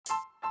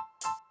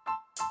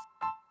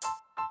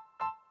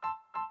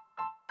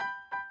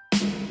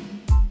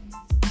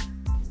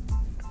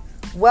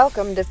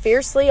Welcome to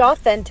Fiercely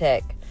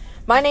Authentic.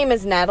 My name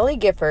is Natalie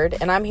Gifford,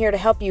 and I'm here to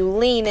help you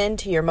lean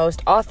into your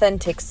most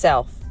authentic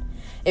self.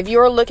 If you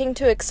are looking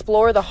to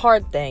explore the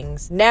hard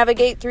things,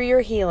 navigate through your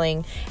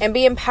healing, and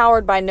be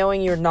empowered by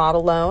knowing you're not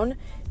alone,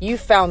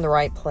 you've found the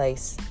right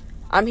place.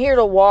 I'm here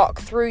to walk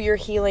through your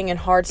healing and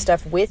hard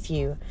stuff with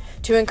you,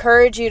 to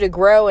encourage you to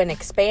grow and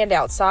expand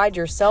outside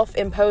your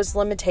self-imposed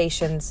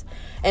limitations,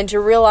 and to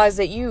realize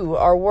that you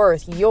are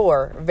worth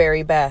your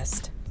very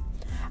best.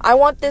 I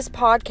want this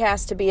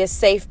podcast to be a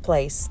safe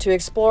place to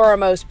explore our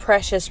most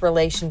precious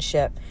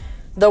relationship,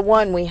 the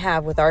one we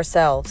have with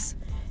ourselves.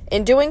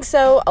 In doing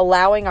so,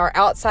 allowing our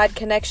outside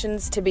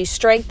connections to be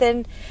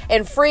strengthened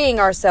and freeing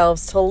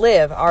ourselves to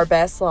live our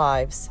best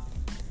lives.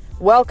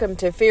 Welcome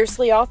to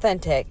Fiercely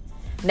Authentic.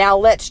 Now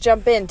let's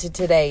jump into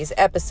today's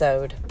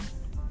episode.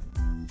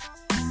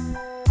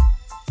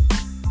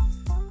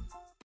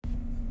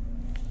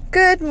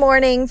 Good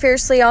morning,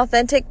 Fiercely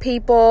Authentic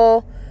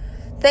people.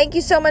 Thank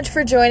you so much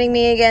for joining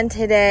me again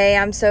today.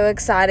 I'm so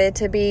excited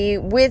to be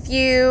with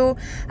you.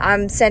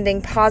 I'm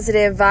sending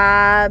positive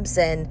vibes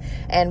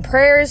and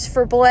prayers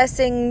for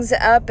blessings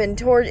up and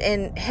toward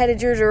and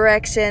headed your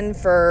direction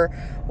for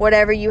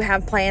whatever you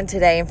have planned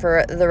today and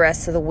for the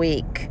rest of the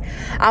week.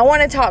 I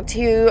want to talk to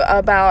you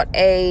about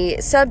a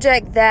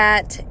subject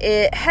that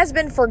it has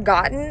been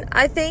forgotten,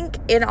 I think,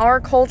 in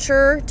our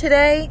culture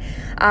today,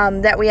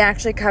 that we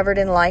actually covered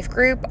in Life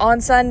Group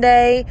on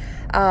Sunday.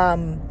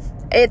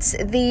 It's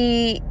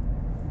the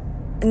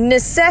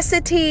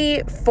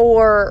necessity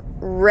for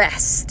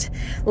rest.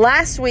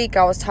 Last week,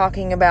 I was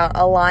talking about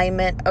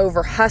alignment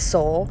over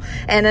hustle.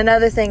 And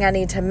another thing I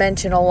need to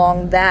mention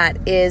along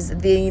that is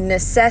the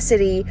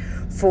necessity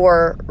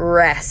for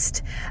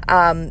rest.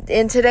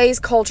 In today's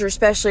culture,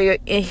 especially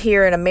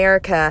here in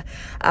America,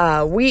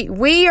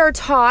 we are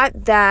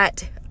taught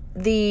that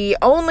the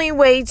only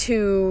way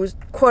to,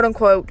 quote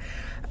unquote,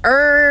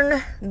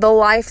 earn the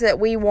life that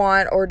we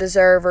want or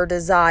deserve or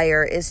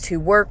desire is to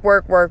work, as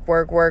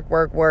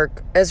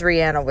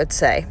Rihanna would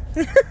say.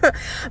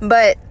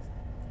 But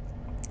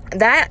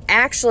that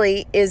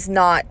actually is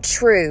not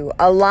true.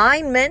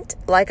 Alignment,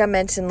 like I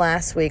mentioned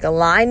last week,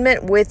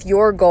 alignment with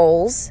your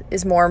goals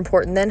is more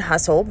important than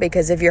hustle,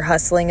 because if you're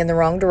hustling in the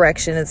wrong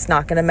direction, it's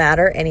not going to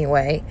matter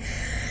anyway.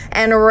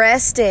 And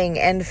resting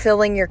and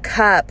filling your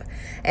cup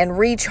and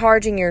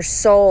recharging your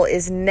soul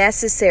is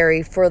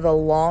necessary for the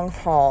long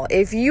haul.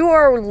 If you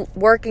are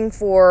working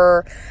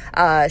for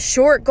a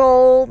short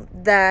goal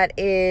that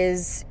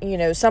is,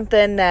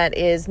 something that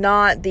is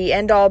not the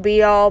end all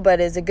be all,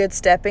 but is a good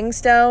stepping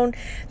stone,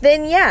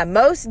 then yeah,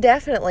 most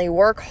definitely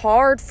work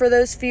hard for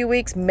those few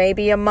weeks,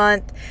 maybe a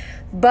month.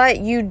 But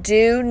you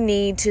do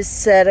need to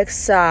set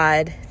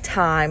aside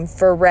time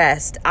for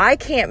rest. I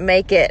can't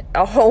make it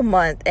a whole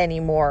month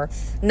anymore,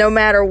 no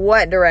matter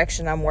what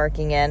direction I'm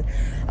working in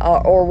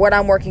or what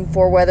I'm working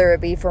for, whether it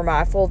be for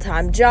my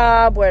full-time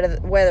job,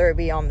 whether it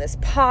be on this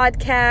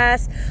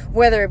podcast,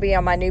 whether it be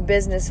on my new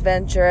business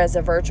venture as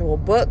a virtual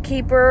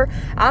bookkeeper.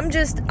 I'm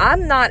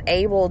not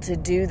able to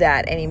do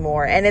that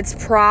anymore. And it's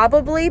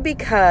probably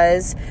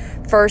because,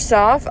 first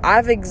off,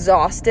 I've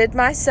exhausted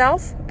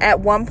myself.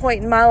 At one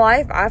point in my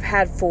life, I've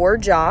had 4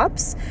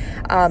 jobs,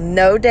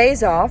 no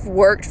days off,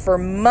 worked for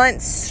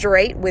months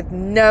straight with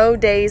no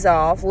days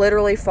off,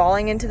 literally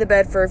falling into the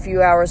bed for a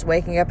few hours,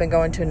 waking up and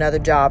going to another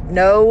job.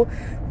 No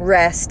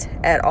rest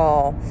at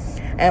all.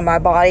 And my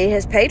body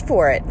has paid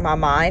for it. My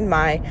mind,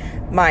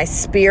 my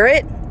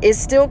spirit is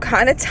still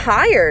kind of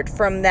tired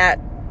from that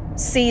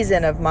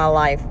season of my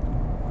life.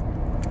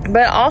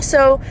 But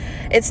also,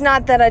 it's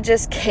not that I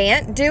just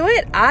can't do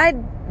it. I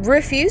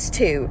refuse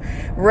to.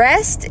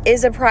 Rest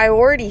is a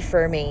priority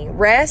for me.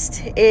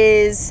 Rest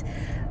is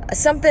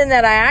something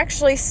that I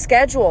actually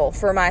schedule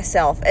for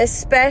myself,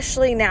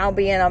 especially now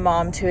being a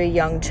mom to a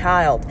young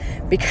child,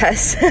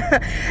 because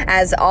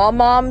as all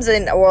moms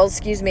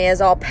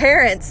as all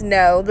parents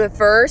know, the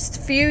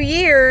first few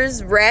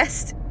years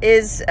rest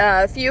is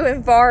few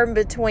and far in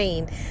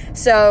between.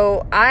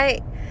 So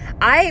I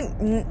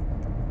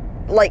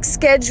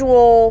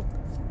schedule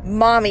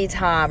mommy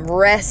time,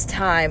 rest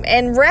time,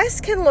 and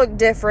rest can look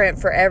different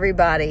for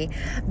everybody.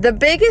 The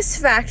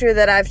biggest factor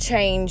that I've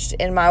changed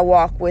in my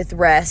walk with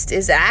rest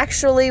is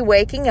actually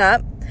waking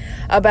up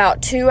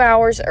about 2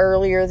 hours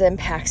earlier than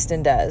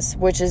Paxton does,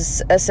 which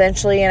is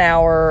essentially an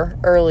hour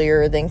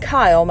earlier than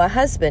Kyle, my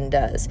husband,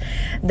 does.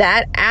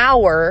 That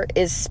hour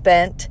is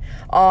spent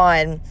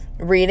on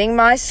reading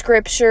my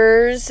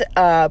scriptures,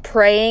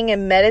 praying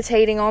and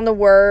meditating on the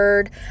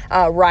word,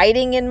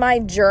 writing in my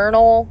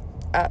journal,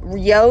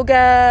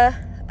 yoga,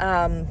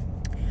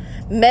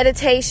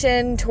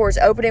 meditation towards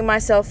opening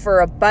myself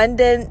for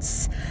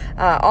abundance,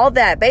 all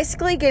that.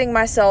 Basically getting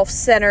myself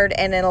centered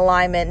and in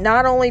alignment,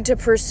 not only to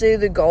pursue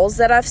the goals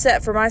that I've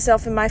set for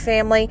myself and my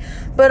family,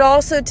 but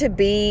also to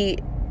be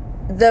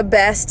the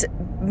best,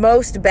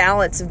 most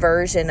balanced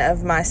version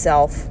of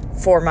myself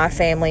for my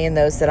family and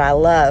those that I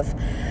love.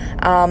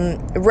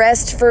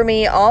 Rest for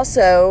me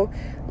also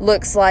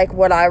looks like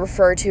what I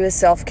refer to as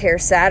self-care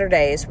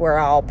Saturdays, where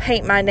I'll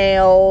paint my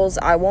nails.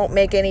 I won't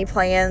make any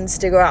plans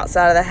to go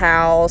outside of the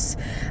house.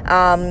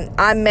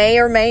 I may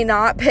or may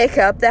not pick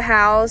up the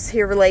house.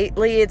 Here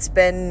lately, it's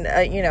been,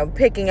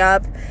 picking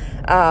up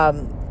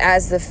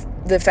as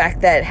the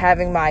fact that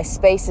having my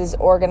spaces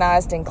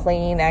organized and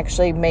clean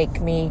actually make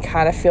me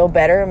kind of feel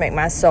better, make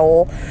my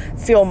soul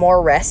feel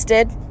more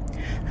rested.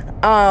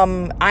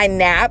 I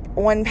nap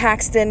when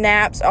Paxton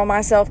naps on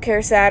my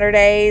self-care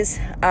Saturdays.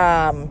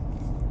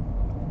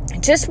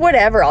 Just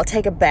whatever. I'll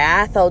take a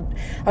bath.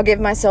 I'll give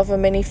myself a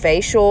mini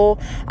facial.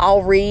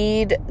 I'll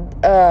read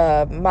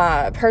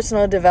my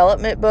personal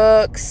development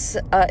books.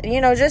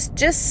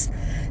 Just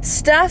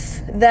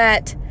stuff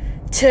that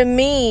to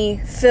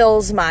me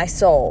fills my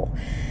soul.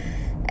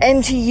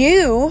 And to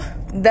you,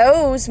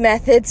 those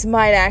methods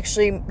might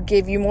actually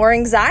give you more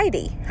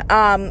anxiety.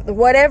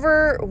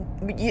 Whatever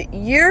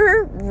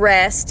your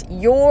rest,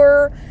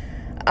 your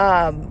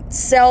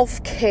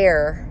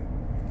self-care.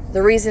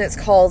 The reason it's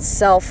called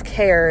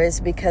self-care is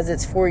because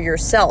it's for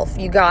yourself.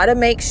 You got to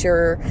make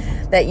sure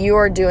that you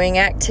are doing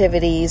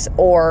activities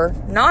or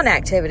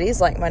non-activities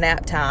like my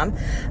nap time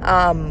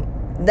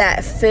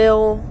that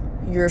fill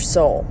your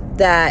soul,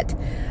 that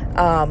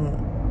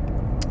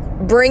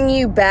bring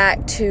you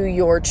back to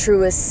your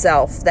truest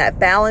self, that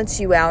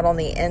balance you out on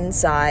the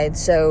inside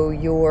so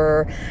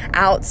your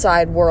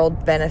outside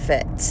world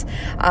benefits.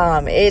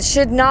 It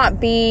should not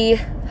be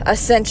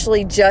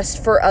essentially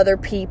just for other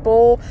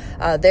people,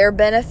 their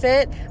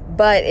benefit,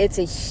 but it's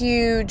a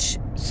huge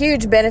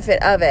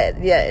benefit of it.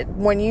 Yeah,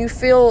 when you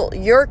fill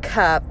your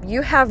cup,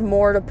 you have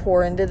more to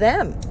pour into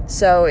them.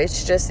 So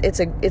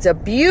it's a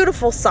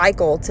beautiful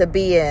cycle to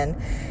be in,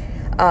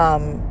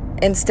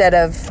 instead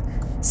of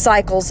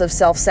cycles of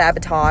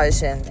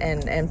self-sabotage and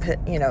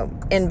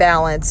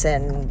imbalance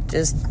and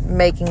just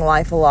making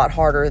life a lot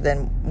harder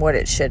than what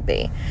it should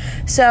be.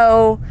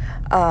 So,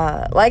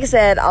 like I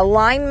said,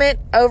 alignment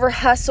over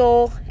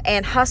hustle,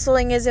 and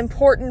hustling is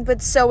important,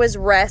 but so is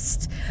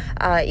rest.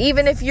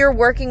 Even if you're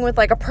working with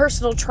like a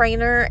personal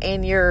trainer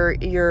and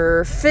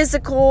your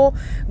physical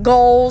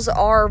goals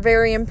are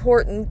very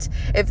important,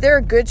 if they're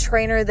a good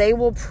trainer, they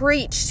will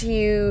preach to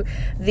you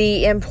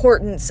the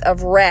importance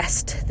of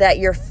rest, that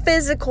your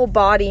physical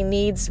body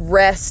needs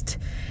rest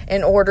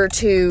in order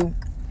to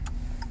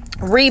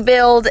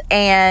rebuild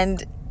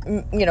and,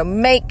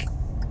 make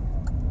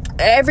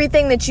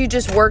everything that you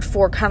just worked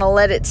for, kind of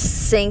let it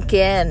sink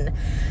in.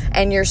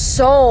 And your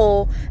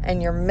soul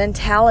and your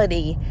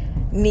mentality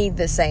need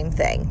the same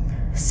thing.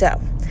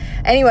 So,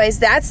 anyways,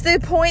 that's the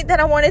point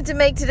that I wanted to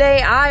make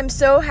today. I'm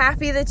so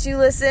happy that you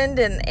listened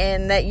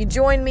and that you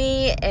joined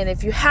me. And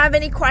if you have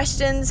any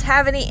questions,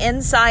 have any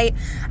insight,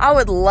 I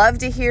would love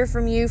to hear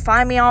from you.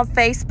 Find me on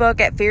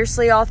Facebook at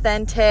Fiercely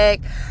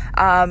Authentic,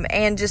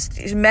 and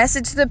just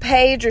message the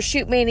page or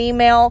shoot me an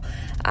email.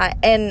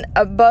 And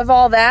above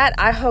all that,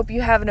 I hope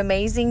you have an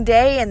amazing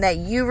day and that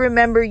you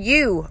remember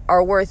you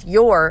are worth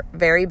your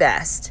very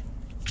best.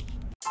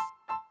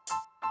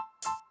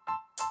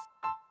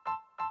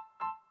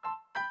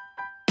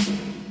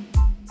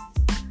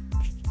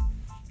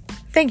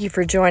 Thank you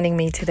for joining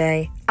me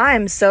today. I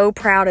am so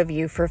proud of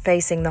you for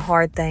facing the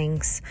hard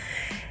things.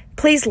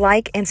 Please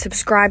like and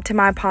subscribe to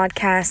my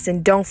podcast,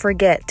 and don't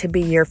forget to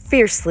be your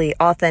fiercely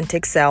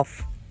authentic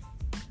self.